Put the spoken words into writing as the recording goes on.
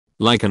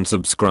Like and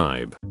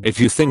subscribe if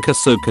you think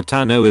Ahsoka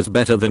Tano is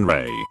better than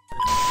Rey.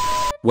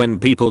 When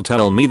people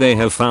tell me they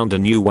have found a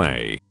new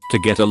way to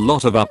get a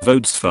lot of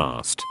upvotes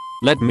fast,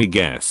 let me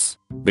guess,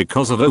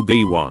 because of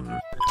Obi-Wan.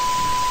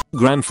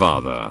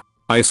 Grandfather,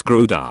 I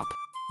screwed up.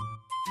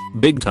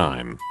 Big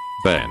time.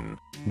 Ben,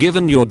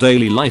 given your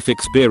daily life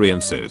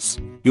experiences,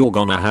 you're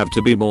gonna have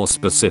to be more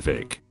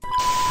specific.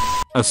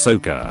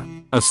 Ahsoka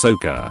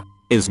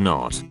is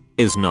not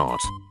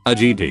a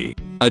GD.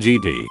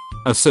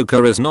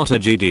 Ahsoka is not a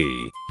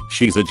GD.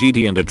 She's a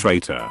GD and a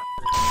traitor.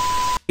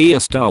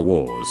 Star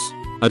Wars.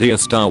 Dear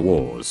Star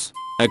Wars.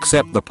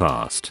 Accept the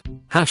past.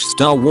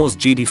 Star Wars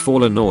GD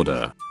Fallen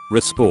Order.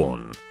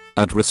 Respawn.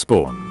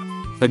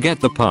 Respawn.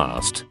 Forget the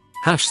past.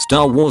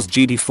 Star Wars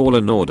GD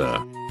Fallen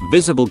Order.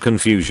 Visible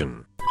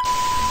confusion.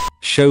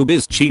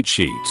 Showbiz cheat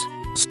sheet.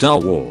 Star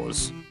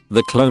Wars.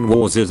 The Clone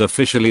Wars is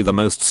officially the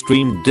most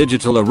streamed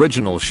digital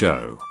original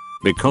show.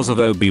 Because of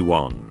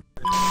Obi-Wan.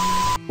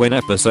 When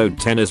episode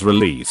 10 is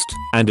released,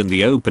 and in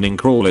the opening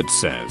crawl it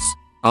says,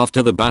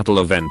 after the Battle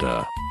of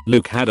Endor,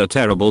 Luke had a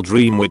terrible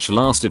dream which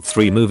lasted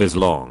 3 movies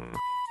long.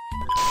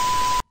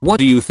 What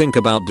do you think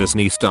about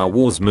Disney Star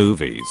Wars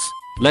movies?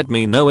 Let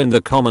me know in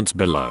the comments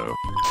below.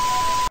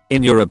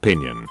 In your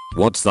opinion,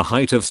 what's the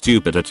height of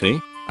stupidity?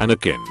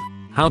 Anakin,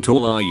 how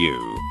tall are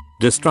you?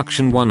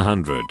 Destruction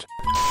 100.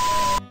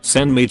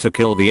 Send me to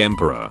kill the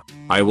Emperor.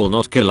 I will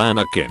not kill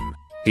Anakin.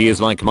 He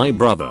is like my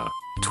brother.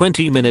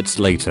 20 minutes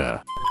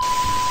later.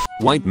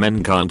 White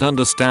men can't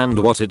understand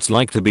what it's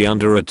like to be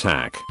under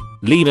attack.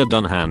 Lena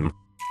Dunham.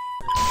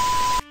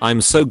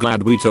 I'm so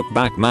glad we took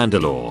back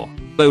Mandalore.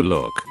 Oh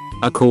look,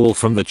 a call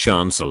from the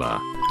Chancellor.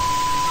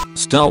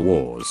 Star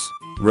Wars.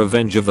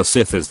 Revenge of the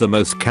Sith is the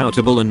most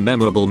countable and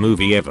memorable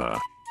movie ever.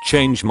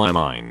 Change my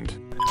mind.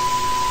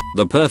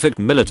 The perfect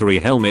military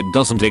helmet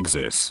doesn't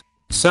exist.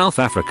 South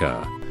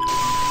Africa.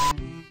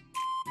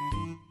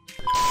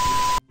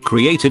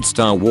 Created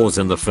Star Wars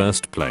in the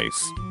first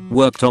place.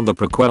 Worked on the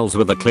prequels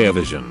with a clear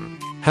vision.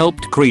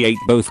 Helped create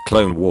both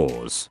Clone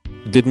Wars.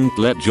 Didn't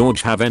let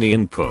George have any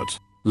input.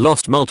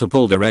 Lost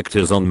multiple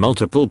directors on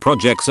multiple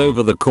projects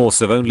over the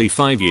course of only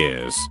 5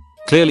 years.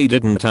 Clearly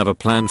didn't have a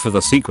plan for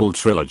the sequel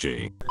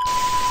trilogy.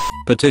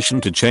 Petition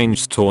to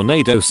change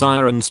tornado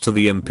sirens to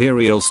the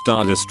Imperial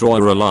Star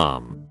Destroyer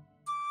alarm.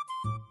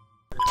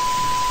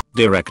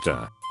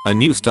 Director. A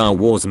new Star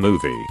Wars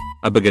movie.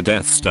 A bigger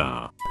Death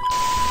Star.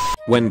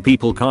 When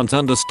people can't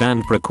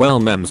understand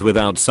prequel memes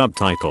without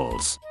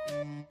subtitles.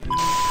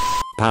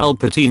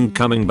 Palpatine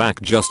coming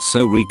back just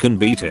so we can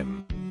beat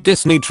him.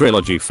 Disney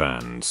trilogy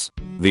fans.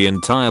 The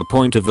entire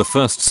point of the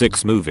first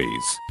 6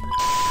 movies.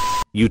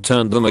 You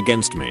turned them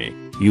against me.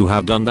 You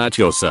have done that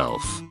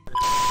yourself.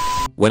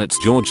 When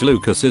it's George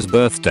Lucas's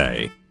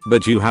birthday,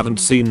 but you haven't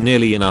seen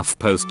nearly enough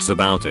posts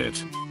about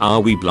it.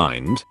 Are we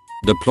blind?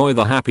 Deploy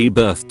the happy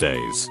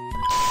birthdays.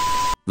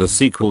 The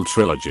sequel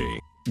trilogy.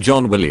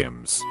 John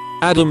Williams.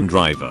 Adam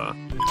Driver.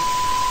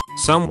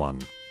 Someone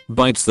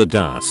bites the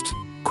dust.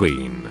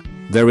 Queen.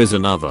 There is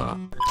another.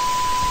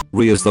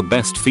 Rey is the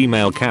best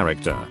female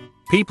character.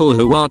 People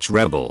who watch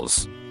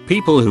Rebels.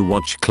 People who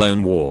watch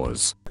Clone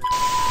Wars.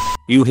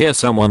 You hear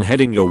someone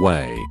heading your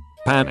way.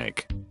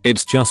 Panic.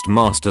 It's just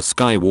Master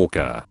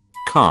Skywalker.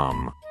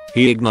 Calm.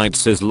 He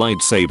ignites his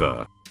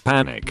lightsaber.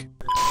 Panic.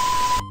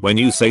 When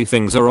you say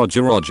things are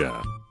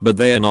Roger, but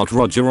they are not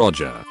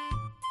Roger.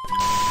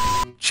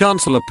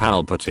 Chancellor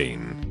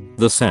Palpatine.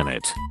 The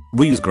Senate.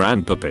 Rey's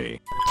grandpappy.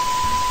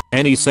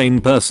 Any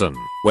sane person,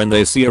 when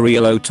they see a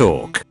Riolo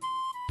talk.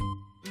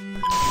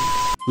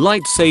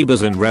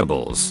 Lightsabers in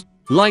Rebels.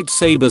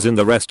 Lightsabers in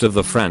the rest of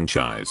the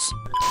franchise.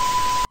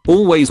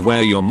 Always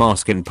wear your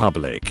mask in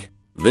public.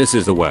 This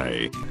is the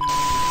way.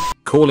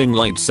 Calling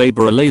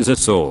lightsaber a laser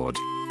sword.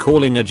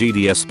 Calling a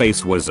GD a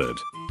space wizard.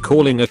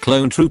 Calling a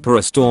clone trooper a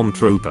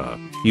stormtrooper.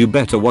 You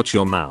better watch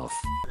your mouth.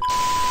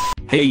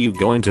 Hey, you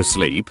going to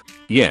sleep?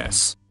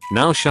 Yes.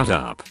 Now shut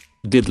up.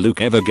 Did Luke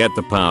ever get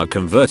the power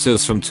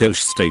converters from Tilsh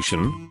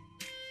Station?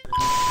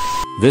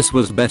 This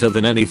was better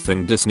than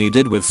anything Disney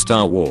did with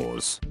Star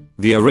Wars.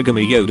 The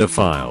Origami Yoda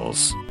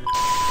Files.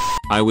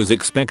 I was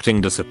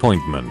expecting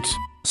disappointment.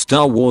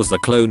 Star Wars The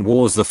Clone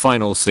Wars the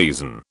final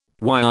season.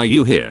 Why are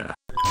you here?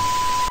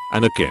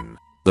 Anakin.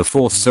 The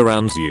Force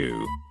surrounds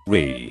you.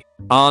 Rey.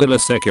 Adila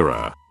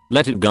Sekira.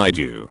 Let it guide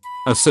you.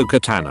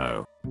 Ahsoka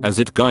Tano. As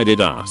it guided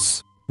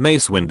us.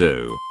 Mace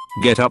Windu.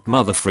 Get up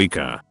mother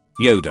freaker.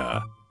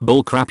 Yoda.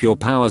 Bullcrap your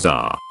powers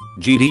are.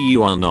 GD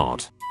you are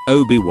not.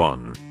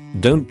 Obi-Wan.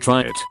 Don't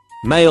try it.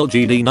 Male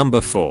GD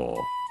number 4.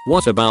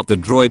 What about the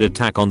droid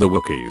attack on the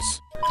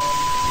Wookiees?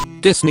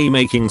 Disney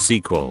making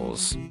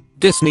sequels.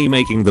 Disney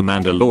making The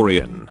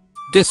Mandalorian.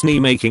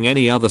 Disney making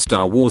any other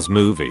Star Wars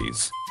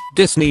movies.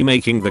 Disney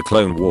making The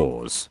Clone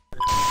Wars.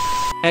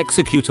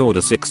 Execute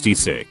Order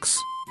 66.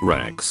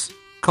 Rex.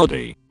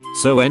 Cody.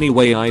 So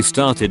anyway I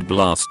started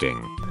blasting.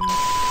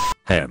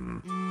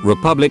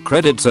 Republic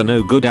credits are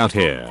no good out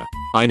here.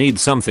 I need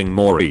something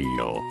more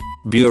real.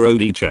 Bureau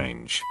de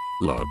change.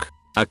 Look.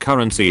 A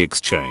currency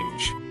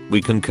exchange.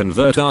 We can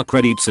convert our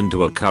credits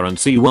into a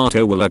currency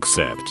Watto will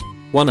accept.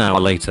 1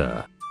 hour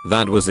later.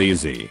 That was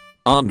easy.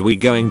 Aren't we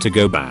going to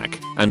go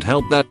back and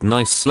help that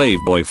nice slave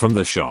boy from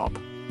the shop?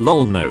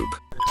 Lol nope.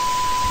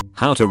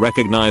 How to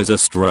recognize a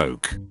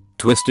stroke.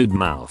 Twisted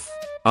mouth.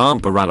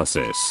 Arm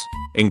paralysis.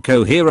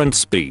 Incoherent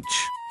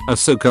speech.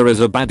 Ahsoka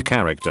is a bad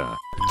character.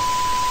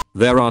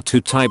 There are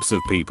two types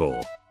of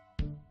people.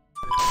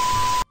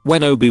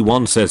 When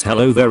Obi-Wan says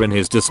hello there in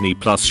his Disney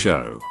Plus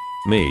show.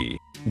 Me.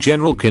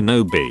 General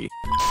Kenobi.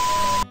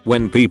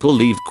 When people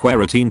leave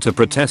quarantine to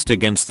protest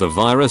against the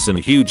virus in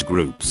huge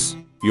groups.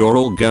 You're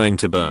all going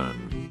to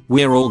burn.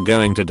 We're all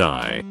going to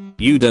die.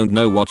 You don't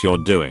know what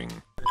you're doing.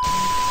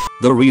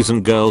 The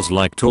reason girls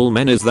like tall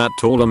men is that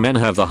taller men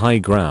have the high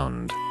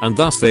ground, and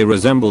thus they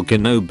resemble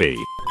Kenobi.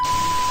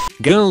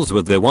 Girls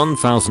with their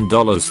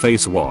 $1,000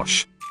 face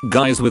wash.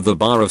 Guys with the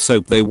bar of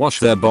soap they wash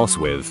their boss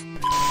with.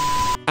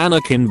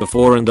 Anakin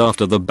before and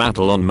after the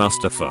battle on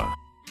Mustafar.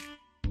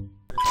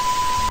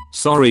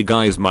 Sorry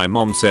guys, my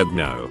mom said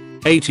no.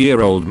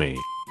 8-year-old me.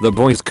 The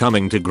boy's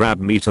coming to grab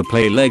me to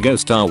play Lego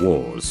Star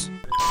Wars.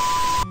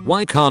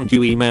 Why can't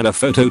you email a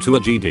photo to a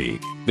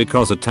GD?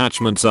 Because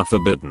attachments are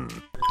forbidden.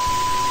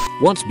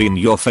 What's been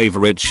your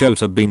favorite show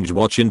to binge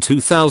watch in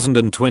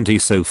 2020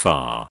 so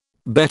far?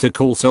 Better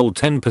Call Saul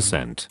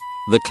 10%.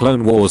 The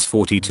Clone Wars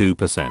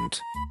 42%.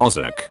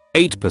 Ozark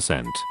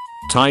 8%.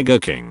 Tiger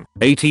King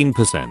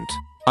 18%.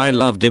 I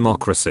Love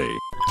Democracy.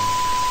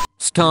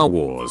 Star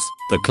Wars,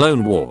 The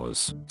Clone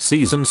Wars,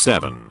 Season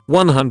 7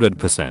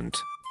 100%.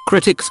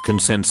 Critics'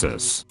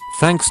 consensus.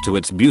 Thanks to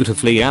its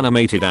beautifully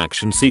animated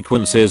action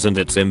sequences and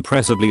its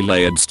impressively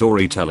layered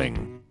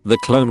storytelling, The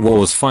Clone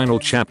Wars final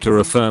chapter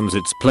affirms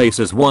its place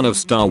as one of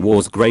Star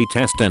Wars'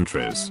 greatest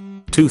entries.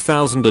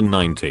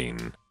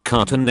 2019.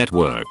 Cartoon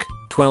Network,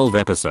 12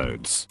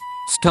 episodes.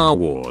 Star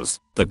Wars,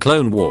 The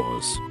Clone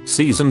Wars,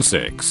 Season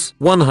 6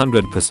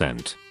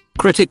 100%.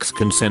 Critics'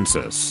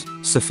 consensus,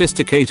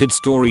 sophisticated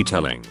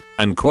storytelling,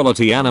 and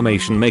quality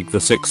animation make the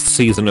 6th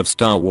season of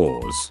Star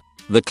Wars,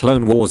 The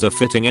Clone Wars a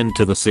fitting end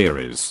to the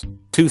series.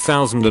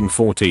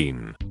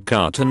 2014.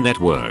 Cartoon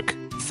Network,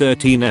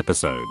 13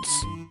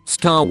 episodes.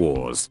 Star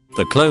Wars,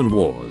 The Clone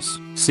Wars,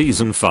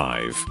 Season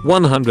 5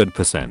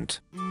 100%.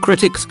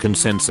 Critics'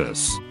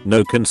 consensus,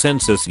 no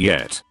consensus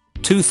yet.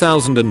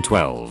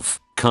 2012.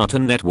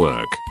 Cartoon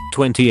Network,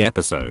 20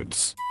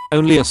 episodes.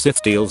 Only a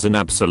Sith deals in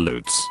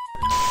absolutes.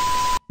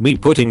 Me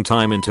putting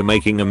time into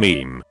making a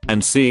meme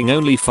and seeing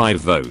only 5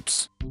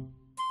 votes.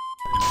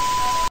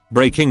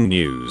 Breaking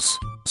news.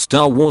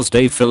 Star Wars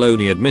Dave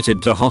Filoni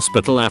admitted to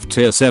hospital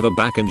after severe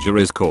back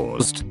injuries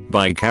caused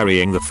by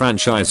carrying the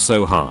franchise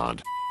so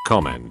hard.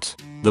 Comment.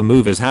 The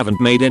movies haven't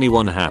made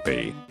anyone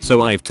happy,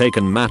 so I've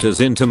taken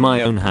matters into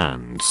my own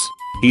hands.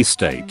 He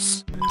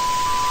states.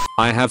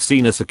 I have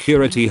seen a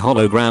security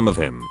hologram of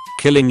him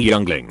killing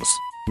younglings.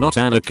 Not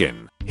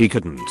Anakin, he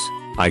couldn't.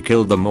 I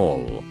killed them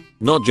all.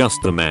 Not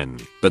just the men,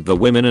 but the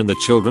women and the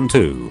children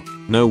too.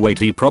 No wait,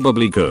 he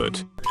probably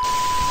could.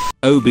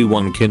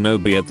 Obi-Wan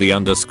Kenobi at the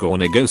 _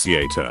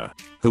 negotiator.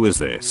 Who is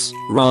this?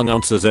 Wrong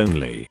answers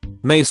only.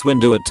 Mace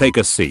Windu at take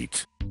a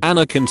seat.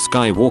 Anakin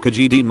Skywalker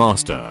GD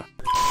Master.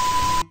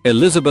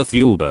 Elizabeth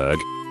Eulberg,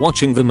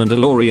 watching The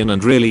Mandalorian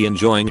and really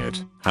enjoying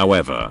it.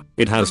 However,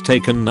 it has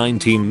taken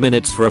 19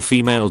 minutes for a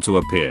female to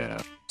appear.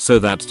 So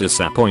that's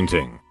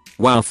disappointing.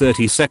 Wow,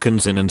 30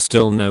 seconds in and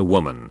still no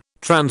woman,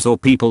 trans or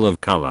people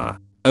of color.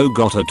 Oh,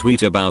 got a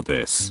tweet about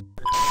this.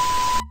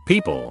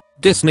 People,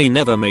 Disney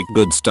never make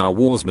good Star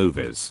Wars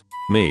movies.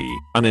 Me,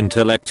 an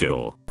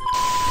intellectual.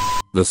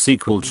 The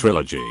sequel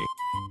trilogy.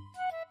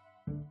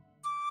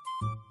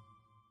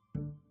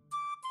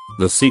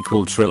 The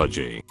sequel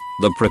trilogy.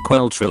 The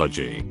prequel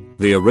trilogy.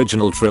 The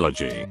original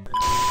trilogy.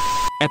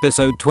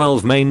 Episode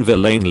 12 main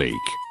villain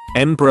leak.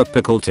 Emperor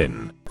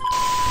Pickleton.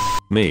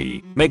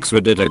 Me, makes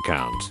Reddit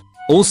account.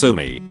 Also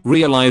me,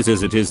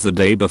 realizes it is the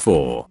day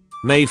before.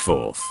 May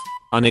 4th.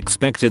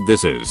 Unexpected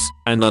this is,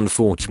 and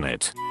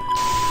unfortunate.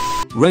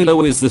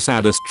 Reylo is the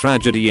saddest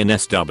tragedy in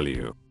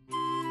SW.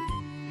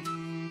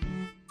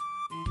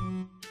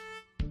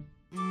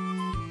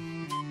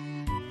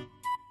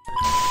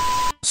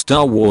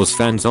 Star Wars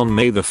fans on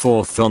May the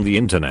 4th on the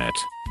internet.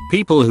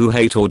 People who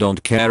hate or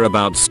don't care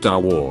about Star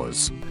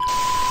Wars.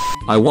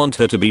 I want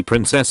her to be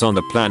princess on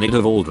the planet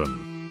of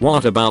Alderaan.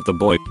 What about the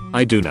boy?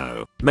 I do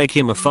know. Make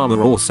him a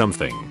farmer or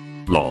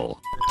something. Lol.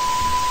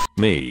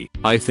 Me,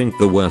 I think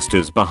the worst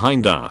is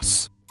behind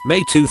us.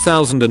 May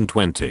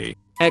 2020.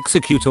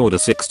 Execute Order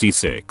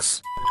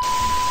 66.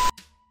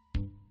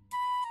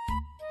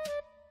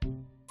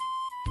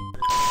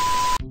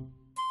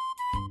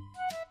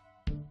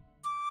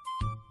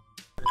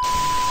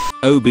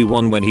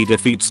 Obi-Wan when he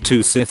defeats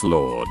 2 Sith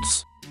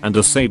Lords and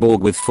a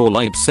Cyborg with 4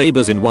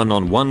 lightsabers in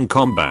one-on-one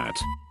combat.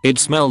 It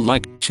smelled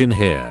like chin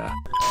here.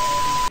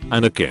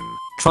 Anakin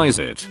tries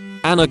it.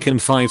 Anakin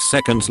 5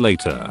 seconds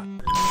later.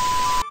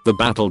 The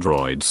battle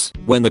droids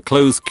when the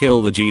clothes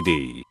kill the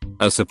GD.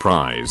 A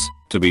surprise,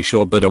 to be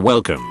sure, but a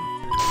welcome.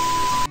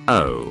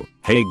 Oh,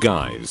 hey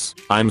guys,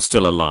 I'm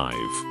still alive.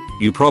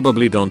 You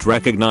probably don't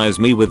recognize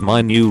me with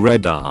my new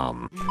red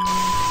arm.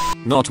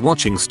 Not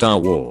watching Star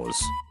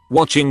Wars.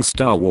 Watching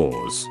Star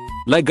Wars.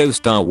 Lego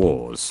Star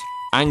Wars,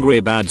 Angry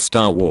Bad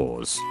Star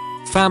Wars,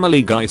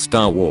 Family Guy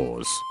Star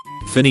Wars,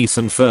 Phineas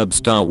and Ferb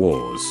Star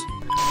Wars.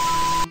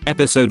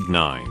 Episode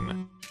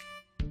 9.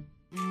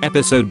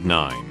 Episode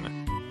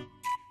 9.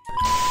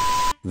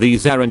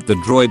 These aren't the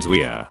droids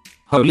we're.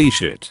 Holy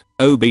shit.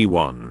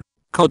 Obi-Wan.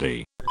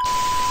 Cody.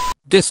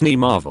 Disney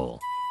Marvel.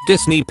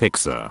 Disney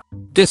Pixar.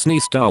 Disney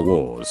Star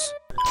Wars.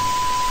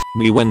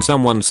 Me when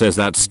someone says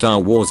that Star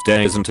Wars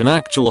Day isn't an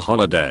actual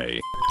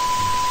holiday.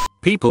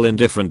 People in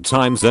different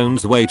time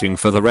zones waiting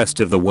for the rest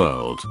of the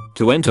world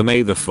to enter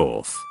May the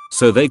 4th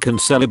so they can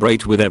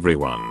celebrate with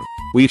everyone.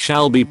 We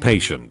shall be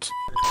patient.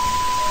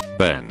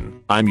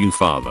 Ben, I'm you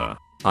father.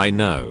 I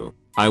know.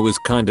 I was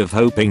kind of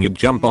hoping you'd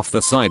jump off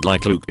the side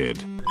like Luke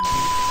did.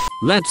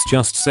 Let's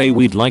just say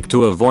we'd like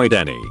to avoid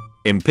any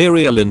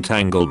imperial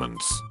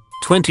entanglements.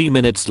 20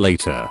 minutes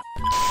later.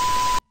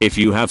 If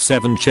you have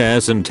 7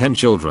 chairs and 10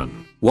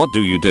 children, what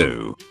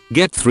do?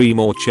 Get 3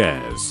 more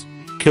chairs.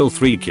 Kill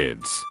 3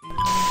 kids.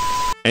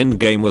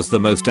 Endgame was the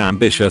most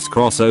ambitious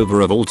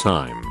crossover of all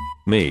time.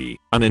 Me,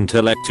 an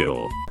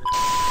intellectual.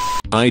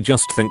 I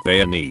just think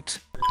they are neat.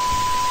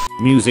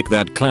 Music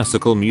that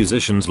classical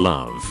musicians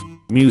love.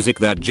 Music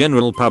that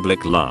general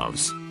public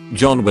loves.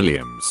 John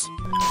Williams.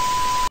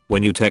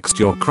 When you text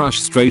your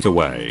crush straight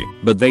away,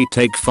 but they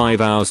take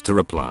 5 hours to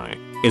reply.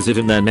 Is it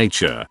in their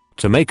nature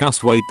to make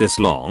us wait this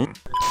long?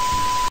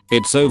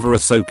 It's over,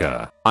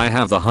 Ahsoka. I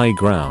have the high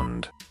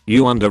ground.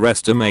 You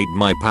underestimate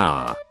my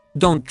power.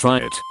 Don't try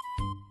it.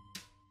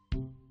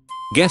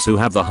 Guess who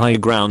have the high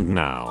ground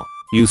now?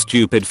 You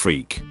stupid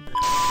freak.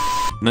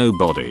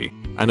 Nobody.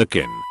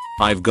 Anakin.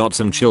 I've got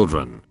some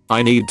children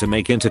I need to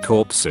make into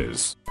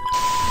corpses.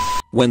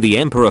 When the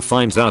Emperor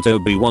finds out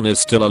Obi-Wan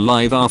is still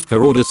alive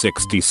after Order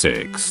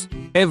 66,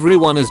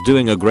 everyone is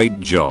doing a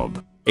great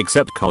job,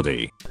 except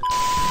Cody.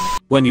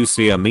 When you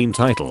see a meme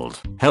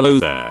titled, "Hello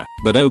there,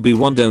 but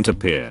Obi-Wan don't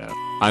appear.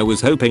 I was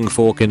hoping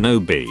for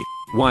Kenobi.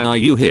 Why are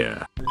you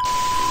here?"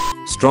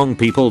 Strong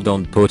people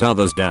don't put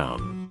others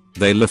down.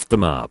 They lift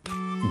them up.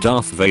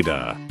 Darth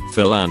Vader,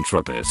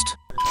 philanthropist.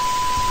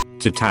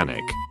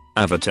 Titanic,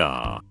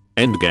 Avatar,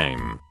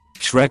 Endgame,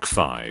 Shrek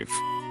 5,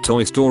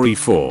 Toy Story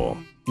 4,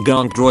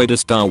 Garnt Droid A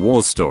Star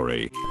Wars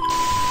Story.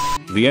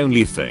 The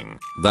only thing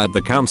that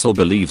the council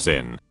believes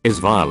in is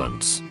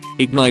violence.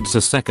 Ignites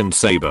a second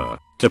saber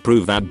to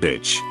prove that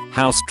bitch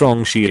how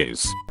strong she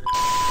is.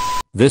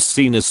 This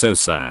scene is so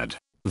sad.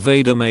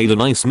 Vader made a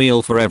nice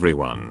meal for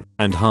everyone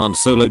and Han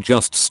Solo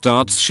just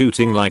starts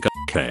shooting like a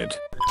kid.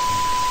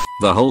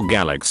 The whole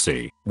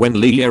galaxy when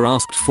Leia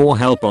asked for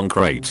help on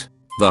Crate.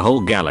 The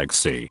whole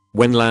galaxy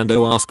when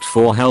Lando asked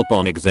for help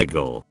on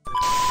Exegol.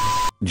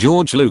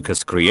 George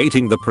Lucas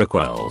creating the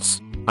prequels.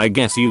 I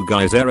guess you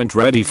guys aren't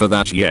ready for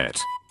that yet,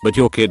 but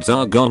your kids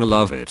are gonna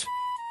love it.